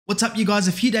What's up you guys?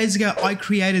 A few days ago I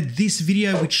created this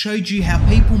video which showed you how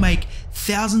people make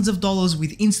thousands of dollars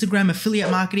with Instagram affiliate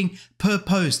marketing per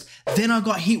post. Then I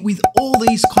got hit with all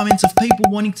these comments of people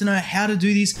wanting to know how to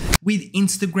do this with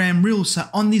Instagram Reels. So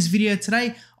on this video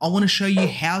today, I want to show you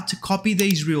how to copy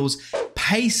these Reels,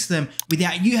 paste them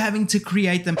without you having to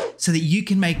create them so that you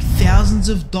can make thousands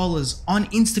of dollars on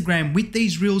Instagram with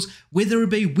these Reels, whether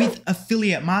it be with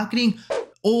affiliate marketing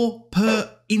or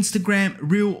per Instagram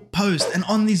Reel post. And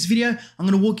on this video, I'm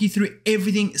going to walk you through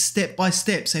everything step by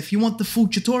step. So if you want the full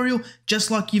tutorial,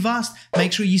 just like you've asked,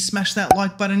 make sure you smash that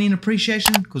like button in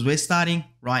appreciation because we're starting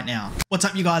right now. What's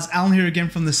up you guys? Alan here again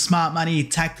from the Smart Money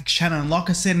Tactics channel. And like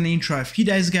I said in the intro, a few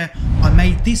days ago, I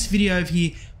made this video over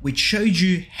here which showed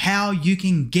you how you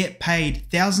can get paid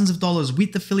thousands of dollars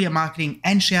with affiliate marketing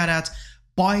and shout outs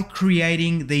by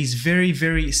creating these very,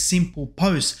 very simple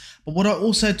posts. But what I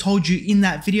also told you in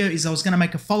that video is I was going to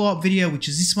make a follow-up video, which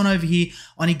is this one over here,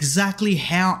 on exactly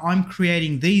how I'm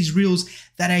creating these Reels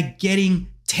that are getting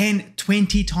 10,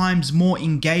 20 times more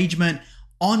engagement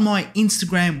on my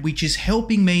Instagram, which is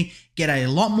helping me get a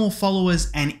lot more followers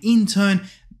and in turn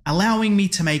allowing me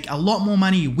to make a lot more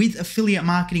money with affiliate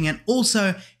marketing, and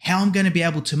also how I'm going to be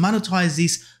able to monetize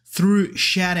this through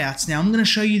shout outs. Now I'm going to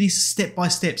show you this step by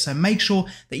step, so make sure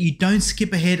that you don't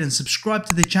skip ahead and subscribe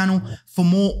to the channel for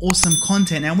more awesome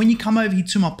content. Now when you come over here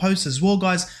to my post as well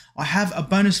guys, I have a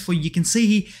bonus for you. You can see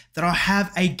here that I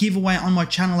have a giveaway on my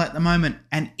channel at the moment,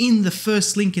 and in the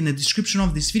first link in the description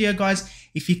of this video guys,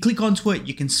 if you click onto it,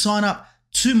 you can sign up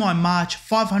to my March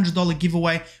 $500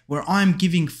 giveaway where I'm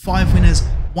giving 5 winners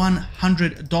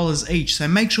 $100 each. So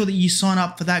make sure that you sign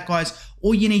up for that guys.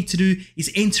 All you need to do is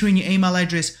enter in your email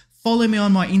address, follow me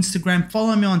on my Instagram,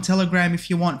 follow me on Telegram if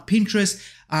you want, Pinterest,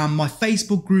 my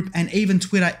Facebook group, and even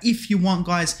Twitter if you want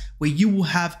guys, where you will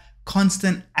have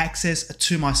constant access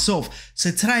to myself.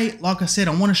 So today, like I said,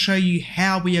 I want to show you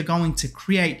how we are going to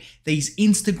create these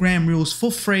Instagram Reels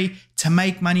for free to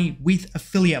make money with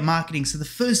affiliate marketing. So the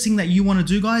first thing that you want to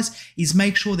do guys is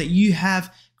make sure that you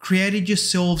have created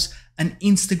yourselves an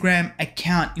Instagram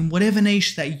account in whatever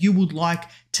niche that you would like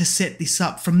to set this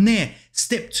up. From there,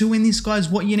 step 2 in this guys,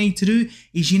 what you need to do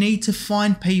is you need to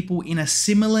find people in a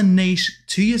similar niche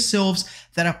to yourselves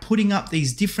that are putting up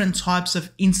these different types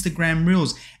of Instagram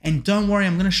Reels. And don't worry,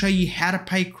 I'm going to show you how to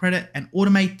pay credit and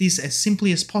automate this as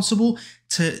simply as possible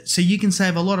so you can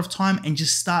save a lot of time and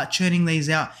just start churning these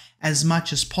out as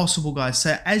much as possible guys.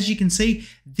 So as you can see,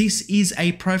 this is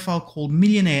a profile called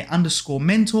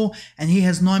millionaire_mentor, and he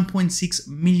has 9.6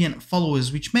 million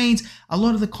followers, which means a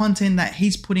lot of the content that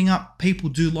he's putting up people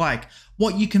do like.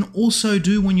 What you can also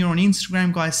do when you're on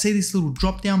Instagram guys, see this little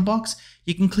drop down box,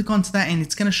 you can click onto that and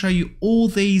it's going to show you all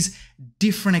these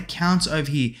different accounts over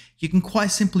here. You can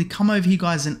quite simply come over here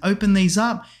guys and open these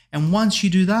up, and once you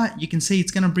do that, you can see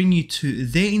it's going to bring you to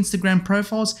their Instagram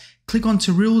profiles. Click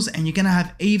onto Reels and you're going to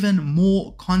have even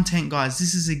more content guys.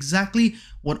 This is exactly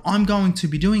what I'm going to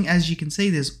be doing. As you can see,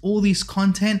 there's all this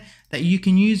content that you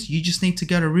can use. You just need to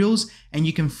go to Reels and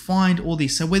you can find all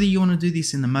this. So whether you want to do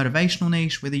this in the motivational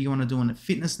niche, whether you want to do in a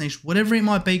fitness niche, whatever it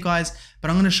might be guys, but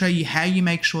I'm going to show you how you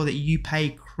make sure that you pay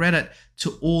credit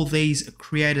to all these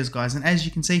creators guys. And as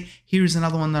you can see, here is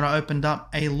another one that I opened up,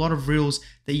 a lot of Reels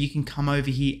that you can come over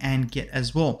here and get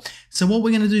as well. So what we're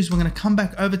going to do is we're going to come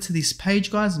back over to this page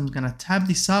guys. I'm going to tab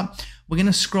this up. We're going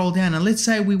to scroll down, and let's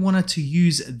say we wanted to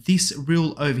use this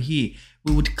Reel over here.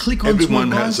 We would click onto Everyone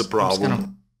it, guys. has a problem. I'm just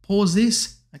going to pause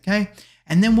this, okay?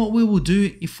 And then what we will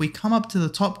do, if we come up to the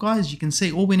top guys, you can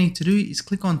see all we need to do is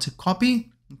click on to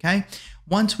copy, okay?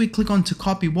 Once we click on to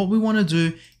copy, what we want to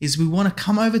do is we want to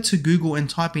come over to Google and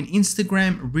type in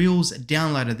Instagram Reels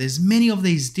Downloader. There's many of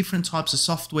these different types of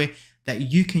software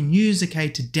that you can use, okay,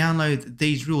 to download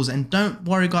these Reels. And don't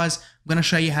worry guys, I'm going to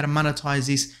show you how to monetize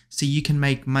this so you can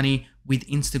make money with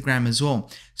Instagram as well.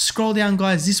 Scroll down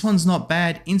guys, this one's not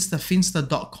bad,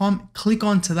 instafinsta.com. Click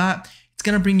onto that. It's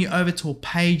going to bring you over to a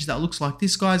page that looks like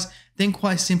this guys. Then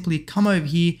quite simply come over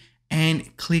here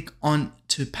and click on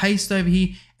to paste over here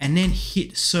and then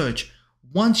hit search.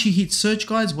 Once you hit search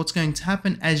guys, what's going to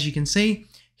happen, as you can see,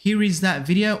 here is that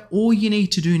video. All you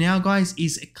need to do now guys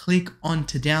is click on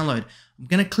to download. I'm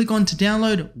going to click on to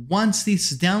download. Once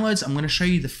this downloads, I'm going to show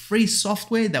you the free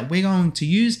software that we're going to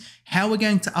use, how we're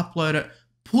going to upload it,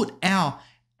 put our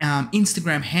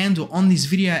Instagram handle on this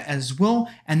video as well,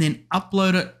 and then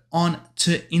upload it on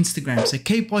to Instagram. So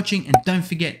keep watching and don't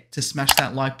forget to smash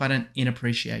that like button in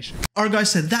appreciation. All right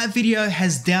guys, so that video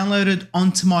has downloaded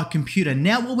onto my computer.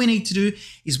 Now what we need to do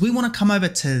is we want to come over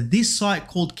to this site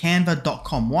called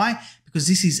canva.com. Why? Because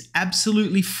this is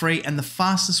absolutely free and the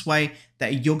fastest way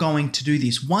that you're going to do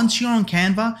this. Once you're on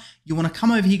Canva, you want to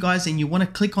come over here, guys, and you want to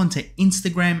click onto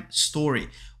Instagram story.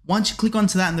 Once you click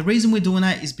onto that, and the reason we're doing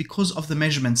that is because of the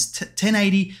measurements,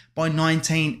 1080 by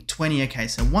 1920. Okay,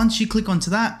 so once you click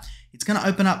onto that, it's going to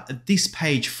open up this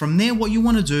page. From there, what you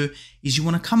want to do is you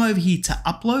want to come over here to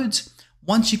uploads.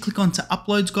 Once you click onto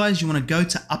uploads, guys, you want to go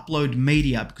to upload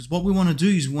media, because what we want to do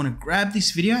is we want to grab this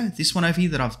video, this one over here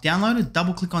that I've downloaded,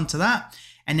 double click onto that.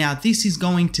 And now this is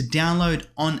going to download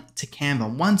onto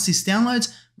Canva. Once this downloads,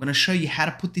 I'm going to show you how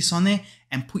to put this on there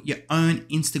and put your own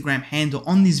Instagram handle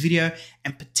on this video,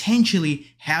 and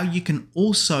potentially how you can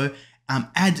also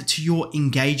add to your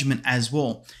engagement as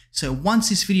well. So once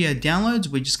this video downloads,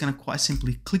 we're just going to quite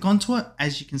simply click onto it.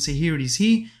 As you can see here, it is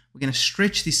here. We're going to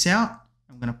stretch this out.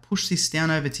 I'm going to push this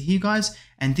down over to here, guys.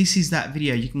 And this is that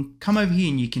video. You can come over here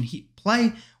and you can hit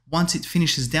play. Once it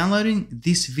finishes downloading,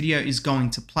 this video is going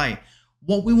to play.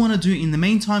 What we want to do in the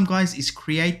meantime, guys, is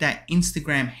create that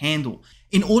Instagram handle.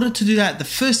 In order to do that, the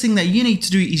first thing that you need to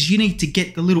do is you need to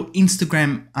get the little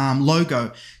Instagram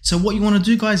logo. So what you want to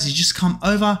do, guys, is just come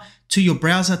over to your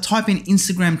browser, type in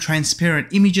Instagram transparent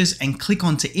images and click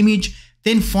onto image,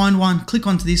 then find one, click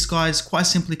onto this, guys, quite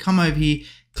simply come over here,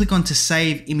 click onto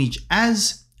save image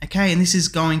as, okay, and this is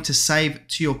going to save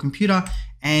to your computer,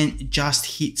 and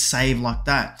just hit save like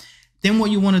that. Then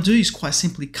what you want to do is quite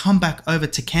simply come back over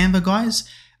to Canva, guys.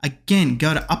 Again,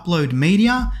 go to upload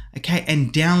media, okay,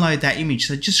 and download that image.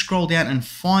 So just scroll down and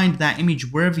find that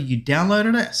image wherever you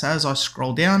downloaded it. So as I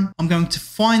scroll down, I'm going to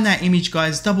find that image,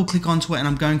 guys, double click onto it, and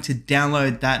I'm going to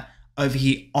download that over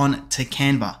here onto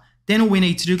Canva. Then all we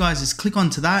need to do, guys, is click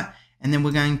onto that, and then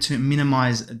we're going to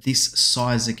minimize this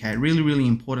size, okay? Really, really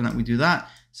important that we do that.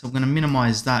 So we're going to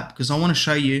minimize that because I want to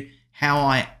show you how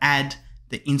I add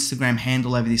the Instagram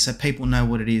handle over this so people know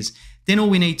what it is. Then all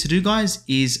we need to do, guys,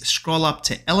 is scroll up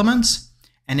to elements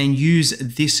and then use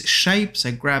this shape.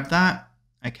 So grab that,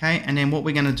 okay? And then what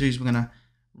we're gonna do is we're gonna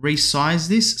resize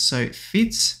this so it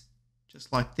fits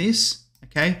just like this,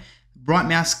 okay? Right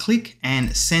mouse click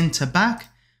and send to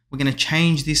back. We're gonna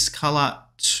change this color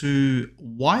to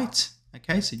white,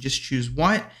 okay? So just choose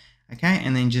white, okay?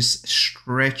 And then just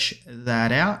stretch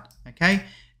that out, okay?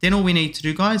 Then all we need to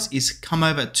do, guys, is come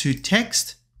over to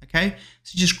text, okay?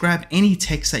 So just grab any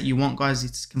text that you want, guys.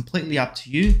 It's completely up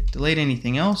to you. Delete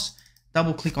anything else.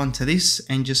 Double click onto this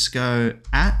and just go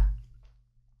at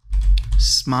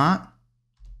Smart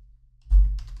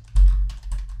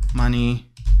Money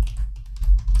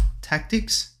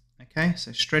Tactics, okay?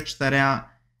 So stretch that out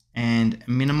and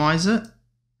minimize it,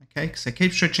 okay? So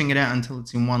keep stretching it out until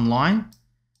it's in one line,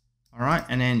 all right?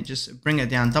 And then just bring it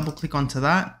down, double click onto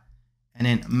that, and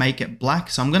then make it black.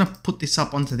 So I'm gonna put this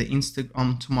up onto the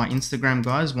onto my Instagram,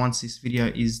 guys, once this video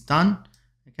is done.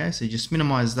 Okay, so just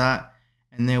minimize that,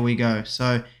 and there we go.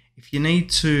 So if you need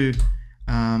to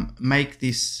make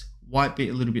this white bit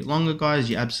a little bit longer, guys,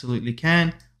 you absolutely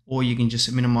can, or you can just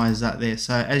minimize that there.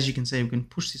 So as you can see, we can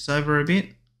push this over a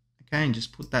bit, okay, and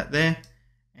just put that there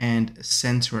and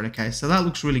center it. Okay, so that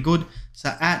looks really good.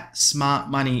 So at Smart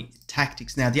Money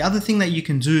Tactics. Now, the other thing that you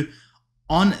can do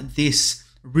on this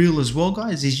reel as well,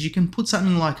 guys, is you can put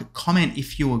something like a comment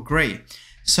if you agree.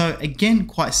 So again,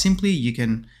 quite simply, you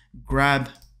can grab,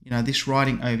 you know, this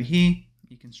writing over here.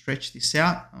 You can stretch this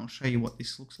out. I'll show you what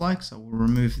this looks like. So we'll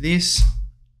remove this,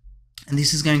 and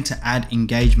this is going to add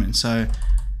engagement. So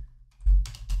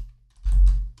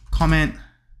comment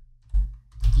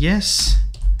yes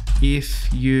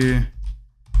if you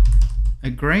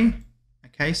agree.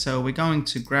 Okay, so we're going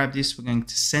to grab this, we're going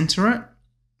to center it,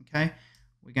 okay?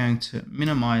 We're going to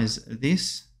minimize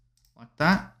this like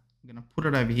that. We're going to put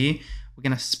it over here. We're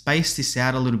going to space this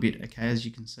out a little bit, okay, as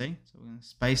you can see. So we're going to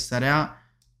space that out.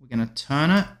 We're going to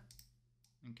turn it,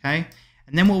 okay?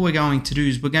 And then what we're going to do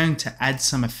is we're going to add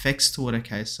some effects to it,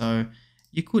 okay? So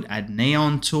you could add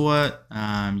neon to it.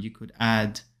 You could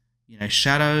add, you know,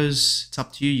 shadows. It's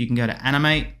up to you. You can go to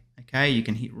animate, okay? You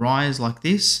can hit rise like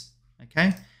this,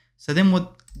 okay? So then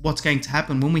what's going to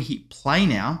happen when we hit play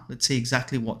now, let's see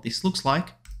exactly what this looks like.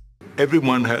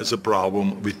 Everyone has a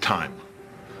problem with time,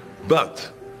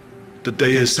 but the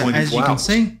day is 24 hours. As you can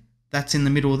see, that's in the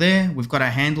middle there. We've got our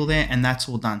handle there, and that's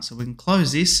all done. So we can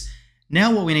close this.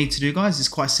 Now what we need to do, guys, is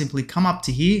quite simply come up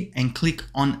to here and click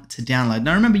on to download.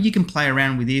 Now remember, you can play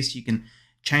around with this. You can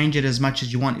change it as much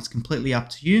as you want. It's completely up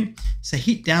to you. So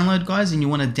hit download, guys, and you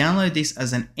want to download this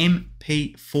as an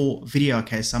MP4 video.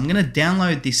 Okay, so I'm going to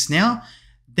download this now.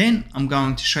 Then I'm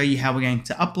going to show you how we're going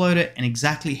to upload it and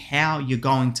exactly how you're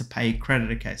going to pay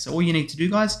credit. Okay, so all you need to do,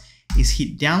 guys, is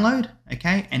hit download,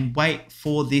 okay, and wait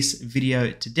for this video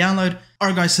to download. All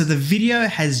right, guys, so the video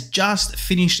has just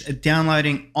finished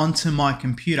downloading onto my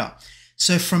computer.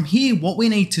 So from here, what we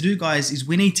need to do, guys, is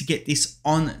we need to get this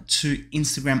onto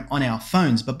Instagram on our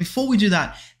phones. But before we do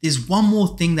that, there's one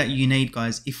more thing that you need,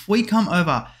 guys. If we come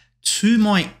over to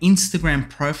my Instagram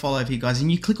profile over here, guys,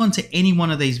 and you click onto any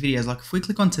one of these videos, like if we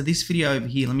click onto this video over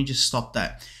here, let me just stop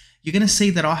that. You're going to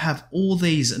see that I have all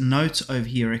these notes over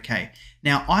here, okay?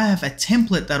 Now, I have a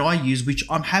template that I use, which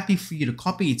I'm happy for you to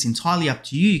copy. It's entirely up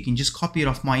to you. You can just copy it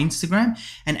off my Instagram.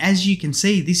 And as you can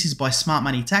see, this is by Smart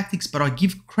Money Tactics, but I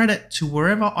give credit to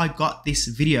wherever I got this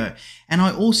video. And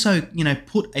I also,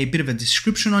 put a bit of a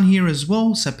description on here as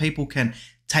well, so people can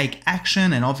take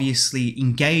action and obviously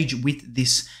engage with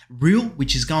this reel,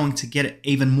 which is going to get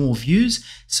even more views.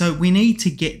 So we need to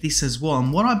get this as well.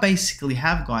 And what I basically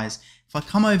have, guys, if I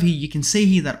come over here, you can see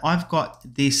here that I've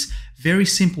got this very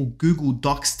simple Google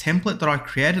Docs template that I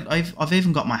created. I've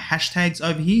even got my hashtags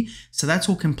over here. So that's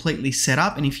all completely set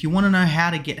up. And if you want to know how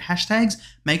to get hashtags,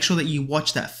 make sure that you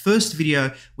watch that first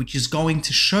video, which is going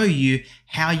to show you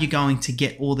how you're going to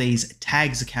get all these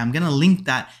tags. Okay, I'm going to link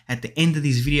that at the end of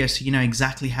this video so you know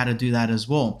exactly how to do that as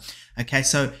well. Okay,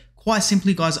 so quite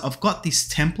simply, guys, I've got this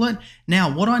template.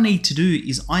 Now, what I need to do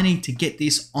is I need to get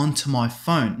this onto my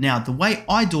phone. Now, the way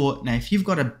I do it, now, if you've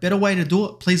got a better way to do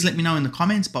it, please let me know in the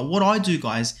comments. But what I do,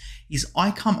 guys, is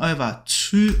I come over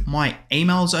to my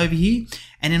emails over here,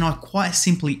 and then I quite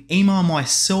simply email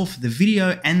myself the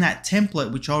video and that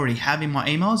template, which I already have in my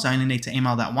emails. I only need to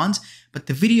email that once. But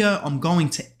the video, I'm going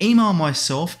to email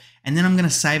myself, and then I'm going to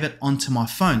save it onto my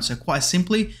phone. So quite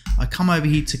simply, I come over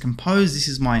here to compose. This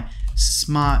is my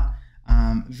Smart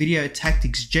Video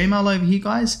Tactics Gmail over here,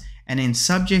 guys, and then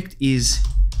subject is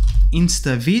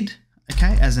InstaVid,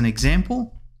 okay, as an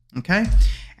example, okay,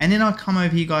 and then I come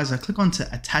over here, guys, I click onto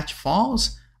attach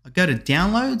files, I go to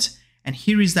downloads, and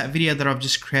here is that video that I've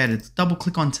just created. Double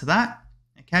click onto that,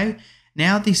 okay.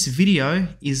 Now this video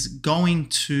is going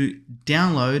to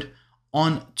download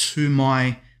onto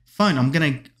my phone. I'm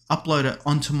going to upload it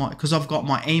onto my, because I've got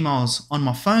my emails on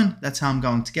my phone. That's how I'm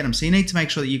going to get them. So you need to make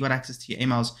sure that you've got access to your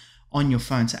emails on your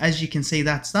phone. So as you can see,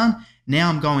 that's done. Now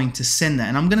I'm going to send that,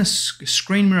 and I'm going to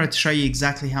screen mirror to show you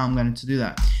exactly how I'm going to do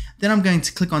that. Then I'm going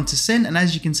to click on to send, and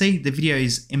as you can see, the video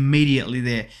is immediately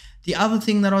there. The other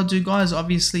thing that I do, guys,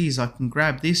 obviously, is I can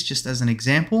grab this just as an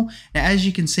example. Now, as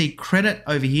you can see, credit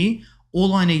over here,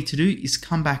 all I need to do is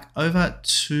come back over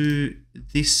to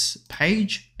this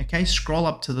page, okay, scroll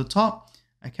up to the top,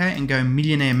 okay, and go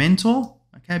Millionaire Mentor,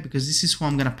 okay, because this is who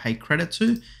I'm going to pay credit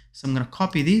to. So I'm going to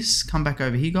copy this, come back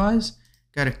over here, guys,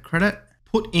 go to credit,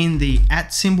 put in the @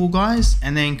 symbol, guys,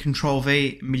 and then Control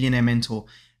V, Millionaire Mentor.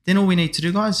 Then all we need to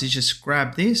do, guys, is just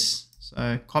grab this.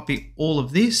 So copy all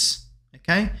of this,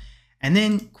 okay, and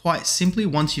then quite simply,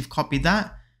 once you've copied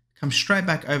that, come straight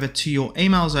back over to your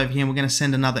emails over here, and we're going to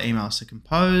send another email. So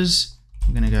compose,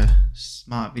 I'm going to go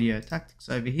Smart Video Tactics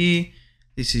over here.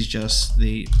 This is just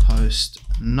the post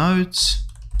notes,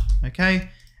 okay?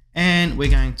 And we're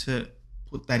going to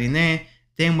put that in there.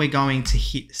 Then we're going to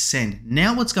hit send.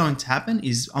 Now what's going to happen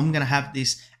is I'm going to have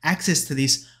this access to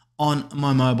this on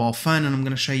my mobile phone, and I'm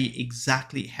going to show you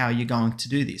exactly how you're going to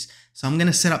do this. So I'm going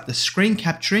to set up the screen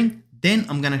capturing. Then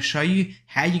I'm going to show you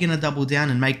how you're going to double down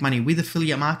and make money with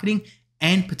affiliate marketing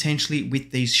and potentially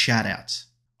with these shout outs.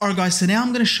 All right, guys, so now I'm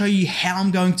going to show you how I'm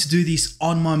going to do this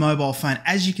on my mobile phone.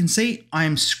 As you can see, I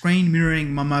am screen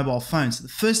mirroring my mobile phone. So the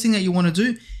first thing that you want to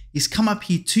do is come up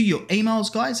here to your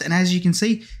emails, guys. And as you can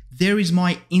see, there is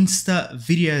my Insta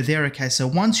video there, okay? So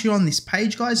once you're on this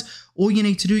page, guys, all you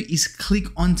need to do is click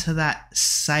onto that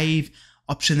save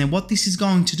option. Then what this is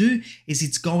going to do is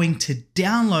it's going to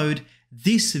download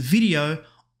this video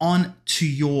onto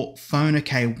your phone,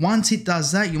 okay? Once it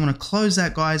does that, you want to close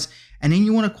that, guys, and then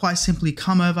you want to quite simply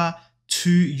come over to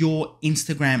your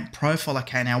Instagram profile,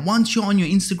 okay? Now, once you're on your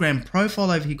Instagram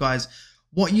profile over here, guys,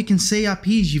 what you can see up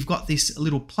here is you've got this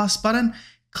little plus button.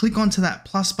 Click onto that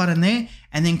plus button there,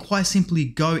 and then quite simply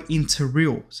go into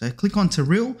Reel. So click onto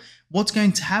Reel. What's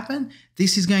going to happen?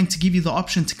 This is going to give you the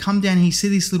option to come down here. See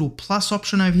this little plus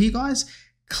option over here, guys?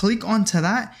 Click onto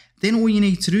that. Then all you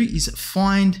need to do is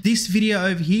find this video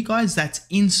over here, guys, that's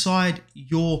inside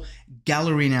your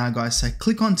gallery now, guys. So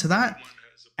click onto that.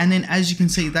 And then as you can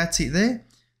see, that's it there.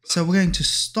 So we're going to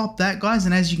stop that, guys.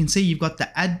 And as you can see, you've got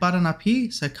the add button up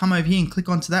here. So come over here and click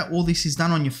onto that. All this is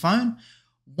done on your phone.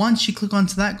 Once you click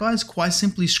onto that, guys, quite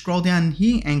simply scroll down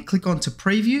here and click onto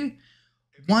preview.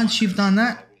 Once you've done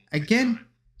that, again,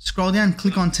 scroll down,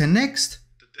 click onto next.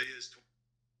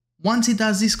 Once it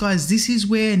does this, guys, this is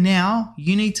where now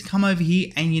you need to come over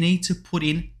here and you need to put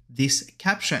in this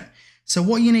caption. So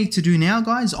what you need to do now,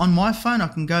 guys, on my phone, I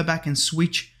can go back and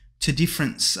switch to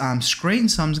different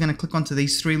screens. So I'm just going to click onto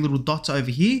these three little dots over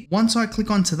here. Once I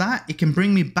click onto that, it can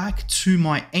bring me back to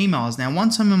my emails. Now,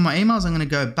 once I'm in my emails, I'm going to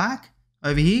go back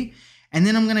over here, and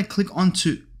then I'm going to click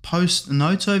onto post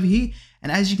notes over here.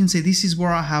 And as you can see, this is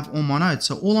where I have all my notes.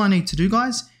 So all I need to do,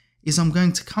 guys, is I'm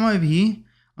going to come over here.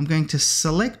 I'm going to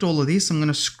select all of this. I'm going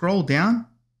to scroll down.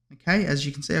 Okay, as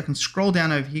you can see, I can scroll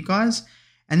down over here, guys.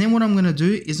 And then what I'm going to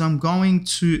do is I'm going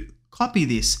to copy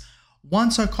this.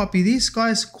 Once I copy this,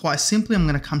 guys, quite simply, I'm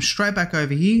going to come straight back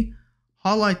over here,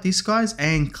 highlight this, guys,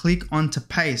 and click onto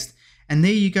paste. And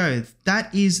there you go.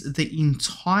 That is the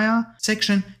entire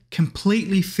section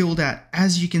completely filled out,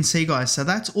 as you can see, guys. So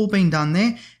that's all been done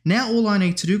there. Now, all I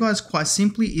need to do, guys, quite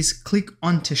simply is click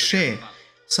onto share.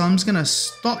 So I'm just going to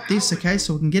stop this, okay,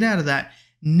 so we can get out of that.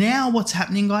 Now what's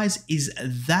happening, guys, is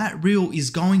that reel is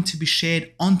going to be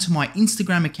shared onto my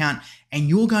Instagram account, and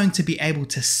you're going to be able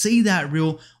to see that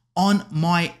reel on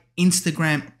my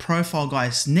Instagram profile,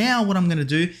 guys. Now what I'm going to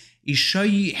do is show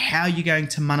you how you're going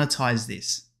to monetize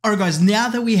this. All right, guys, now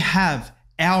that we have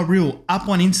our reel up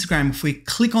on Instagram, if we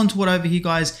click onto it over here,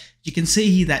 guys, you can see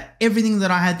here that everything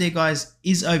that I had there, guys,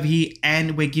 is over here,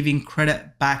 and we're giving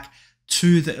credit back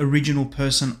to the original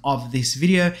person of this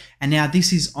video. And now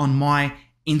this is on my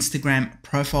Instagram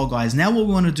profile, guys. Now what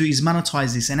we want to do is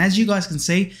monetize this. And as you guys can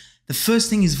see, the first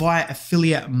thing is via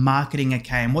affiliate marketing,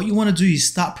 okay? And what you want to do is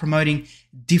start promoting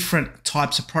different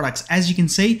types of products. As you can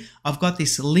see, I've got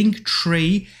this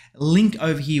Linktree link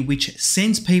over here, which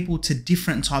sends people to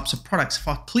different types of products. If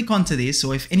I click onto this,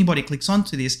 or if anybody clicks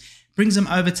onto this, brings them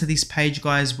over to this page,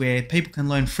 guys, where people can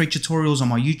learn free tutorials on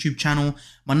my YouTube channel,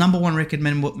 my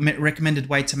 #1 recommended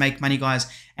way to make money, guys.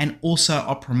 And also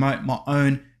I'll promote my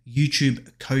own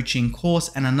YouTube coaching course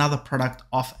and another product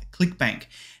off ClickBank.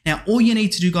 Now, all you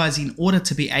need to do, guys, in order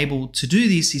to be able to do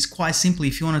this is quite simply,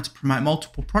 if you wanted to promote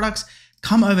multiple products,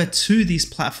 come over to this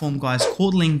platform, guys,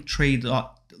 called linktr.ee.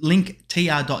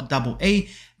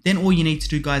 Then all you need to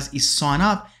do, guys, is sign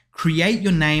up, create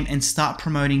your name, and start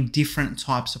promoting different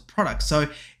types of products. So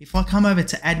if I come over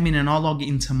to admin and I log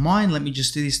into mine, let me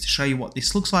just do this to show you what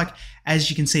this looks like. As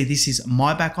you can see, this is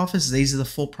my back office. These are the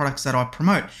 4 products that I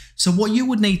promote. So what you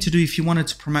would need to do if you wanted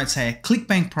to promote, say, a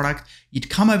ClickBank product, you'd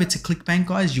come over to ClickBank,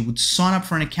 guys. You would sign up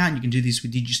for an account. You can do this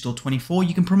with Digistore 24.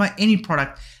 You can promote any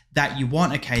product that you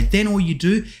want, okay? Then all you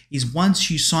do is once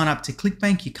you sign up to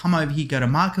ClickBank, you come over here, go to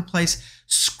Marketplace,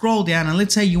 scroll down, and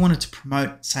let's say you wanted to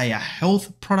promote, say, a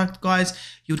health product, guys.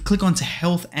 You would click onto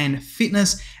health and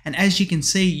fitness, and as you can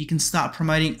see, you can start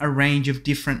promoting a range of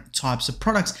different types of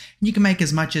products. You can make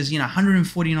as much as, $149,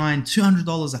 $200,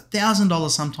 $1,000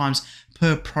 sometimes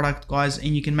per product, guys,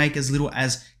 and you can make as little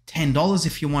as $10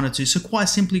 if you wanted to. So quite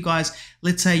simply, guys,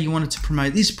 let's say you wanted to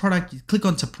promote this product, you click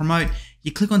on to promote,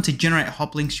 you click on to generate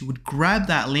hop links, you would grab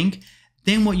that link.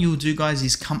 Then what you'll do, guys,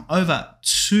 is come over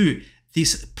to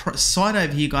this site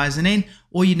over here, guys, and then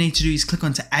all you need to do is click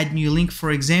on to add new link. For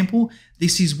example,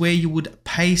 this is where you would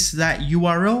paste that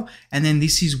URL, and then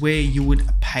this is where you would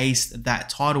paste that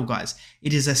title, guys.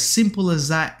 It is as simple as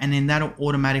that, and then that'll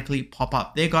automatically pop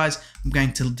up there, guys. I'm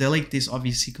going to delete this,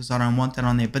 obviously, because I don't want that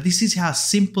on there, but this is how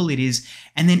simple it is.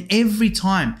 And then every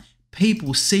time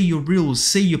people see your reels,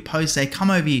 see your posts, they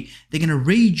come over here, they're going to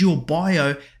read your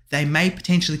bio, they may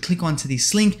potentially click onto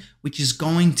this link, which is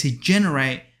going to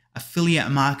generate affiliate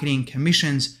marketing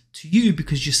commissions to you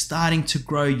because you're starting to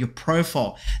grow your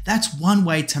profile. That's one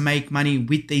way to make money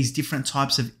with these different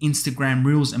types of Instagram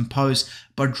reels and posts,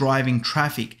 by driving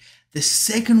traffic. The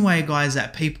second way, guys,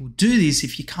 that people do this,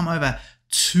 if you come over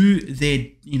to their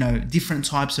different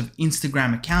types of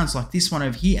Instagram accounts, like this one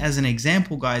over here as an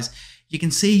example, guys, you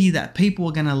can see here that people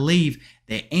are going to leave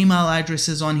their email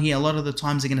addresses on here. A lot of the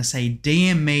times they're going to say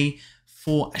DM me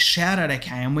for a shout out,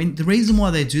 okay? And the reason why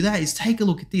they do that is, take a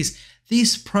look at this.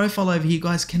 This profile over here,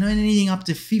 guys, can earn anything up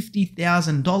to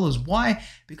 $50,000. Why?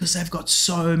 Because they've got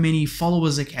so many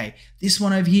followers, okay? This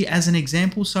one over here as an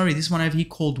example, this one over here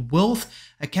called Wealth,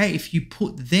 okay? If you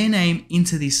put their name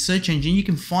into this search engine, you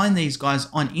can find these guys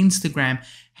on Instagram,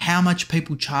 how much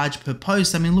people charge per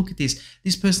post. I mean, look at this.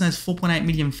 This person has 4.8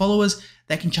 million followers.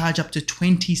 They can charge up to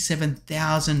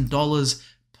 $27,000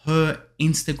 per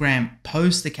Instagram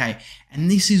post, okay?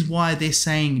 And this is why they're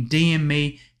saying DM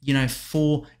me,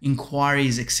 for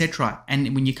inquiries, etc.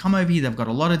 And when you come over here, they've got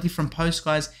a lot of different posts,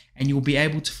 guys, and you'll be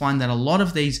able to find that a lot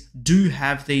of these do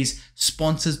have these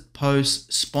sponsored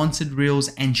posts, sponsored reels,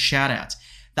 and shout outs.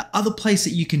 The other place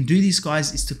that you can do this,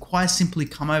 guys, is to quite simply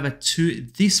come over to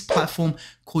this platform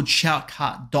called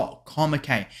shoutcart.com,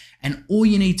 okay? And all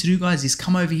you need to do, guys, is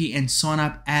come over here and sign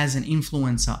up as an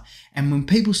influencer. And when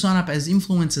people sign up as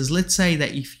influencers, let's say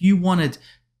that if you wanted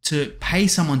to pay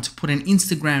someone to put an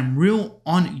Instagram reel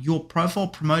on your profile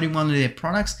promoting one of their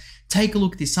products, take a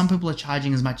look at this. Some people are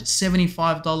charging as much as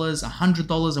 $75,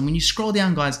 $100. And when you scroll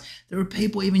down, guys, there are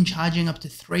people even charging up to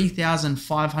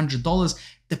 $3,500,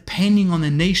 depending on the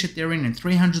niche that they're in, and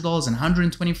 $300 and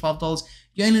 $125.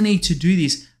 You only need to do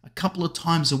this a couple of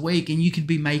times a week, and you could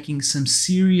be making some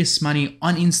serious money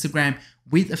on Instagram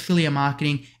with affiliate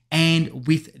marketing and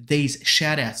with these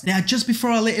shout outs. Now, just before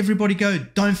I let everybody go,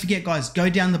 don't forget, guys, go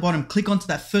down the bottom, click onto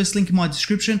that first link in my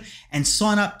description and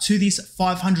sign up to this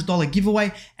 $500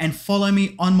 giveaway and follow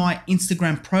me on my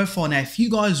Instagram profile. Now, if you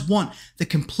guys want the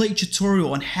complete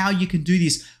tutorial on how you can do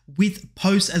this with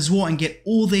posts as well and get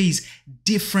all these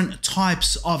different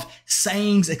types of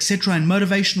sayings, etc., and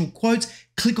motivational quotes,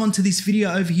 click onto this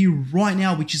video over here right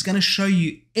now, which is going to show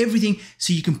you everything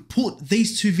so you can put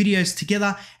these two videos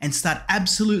together and start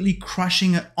absolutely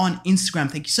crushing it on Instagram.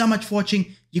 Thank you so much for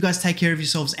watching. You guys take care of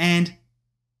yourselves and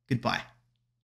goodbye.